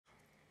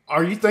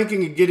Are you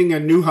thinking of getting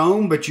a new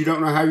home, but you don't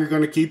know how you're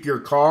going to keep your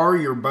car,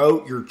 your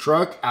boat, your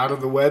truck out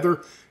of the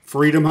weather?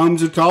 Freedom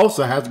Homes of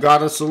Tulsa has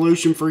got a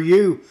solution for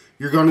you.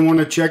 You're going to want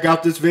to check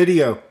out this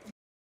video.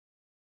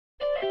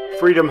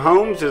 Freedom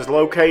Homes is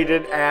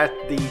located at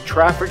the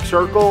traffic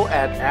circle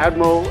at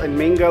Admiral and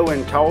Mingo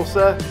in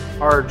Tulsa.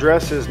 Our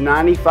address is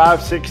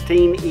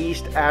 9516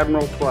 East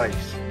Admiral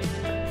Place.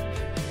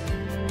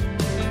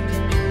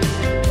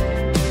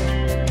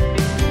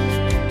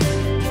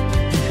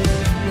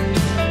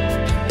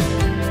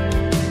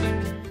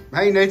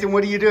 Hey Nathan,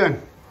 what are you doing?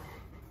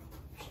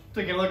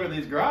 Taking a look at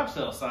these garage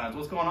sale signs.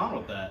 What's going on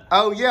with that?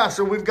 Oh yeah,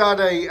 so we've got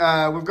a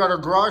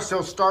garage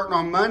sale starting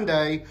on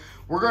Monday.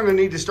 We're going to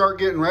need to start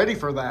getting ready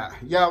for that.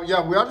 Yeah, we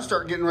ought to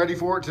start getting ready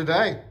for it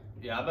today.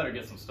 Yeah, I better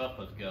get some stuff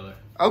put together.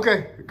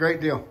 Okay, great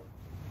deal.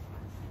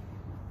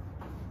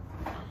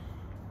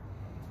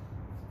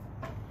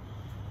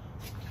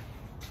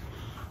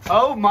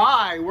 Oh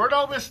my, where'd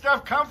all this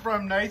stuff come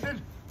from,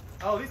 Nathan?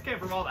 Oh, these came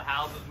from all the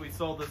houses we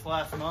sold this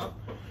last month.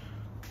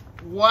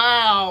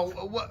 Wow,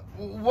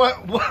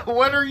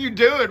 what are you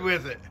doing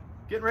with it?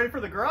 Getting ready for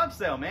the garage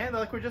sale, man,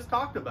 like we just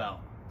talked about.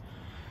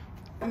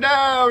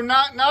 No,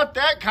 not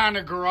that kind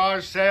of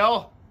garage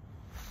sale.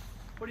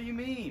 What do you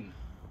mean?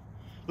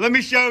 Let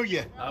me show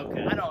you.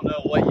 Okay, I don't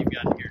know what you've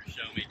got here to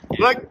show me.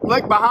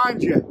 Look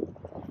behind you.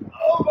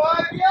 Oh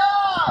my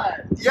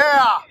God!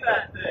 Yeah. Look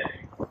at that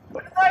thing.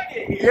 When did I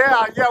get here?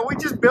 Yeah, we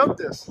just built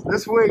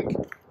this week.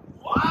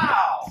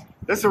 Wow.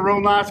 This is a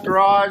real nice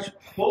garage.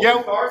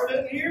 Two cars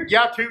fit in here?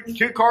 Yeah,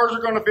 two cars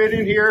are going to fit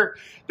in here.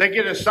 They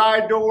get a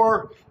side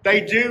door.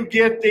 They do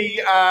get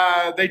the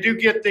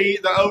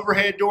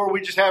overhead door. We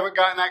just haven't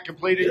gotten that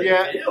completed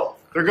yet.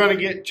 They're going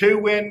to get 2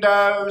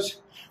 windows.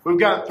 We've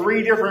got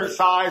 3 different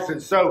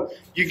sizes. So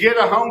you get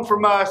a home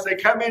from us. They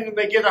come in and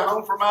they get a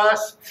home from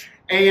us,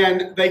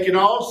 and they can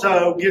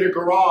also get a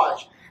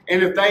garage.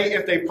 And if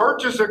they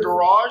purchase a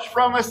garage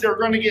from us, they're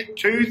going to get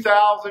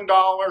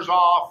 $2,000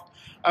 off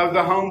of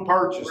the home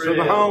purchase. Really?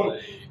 So the home,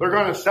 they're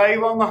going to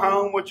save on the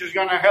home, which is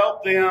going to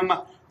help them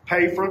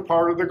pay for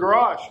part of the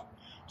garage.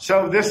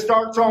 So this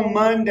starts on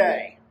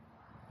Monday.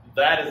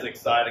 That is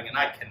exciting, and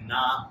I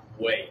cannot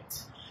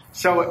wait.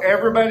 So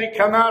everybody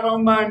come out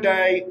on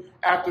Monday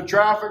at the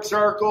traffic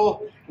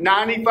circle,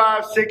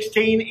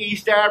 9516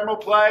 East Admiral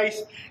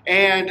Place,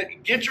 and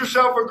get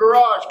yourself a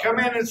garage. Come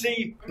in and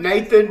see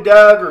Nathan,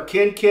 Doug, or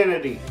Ken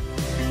Kennedy.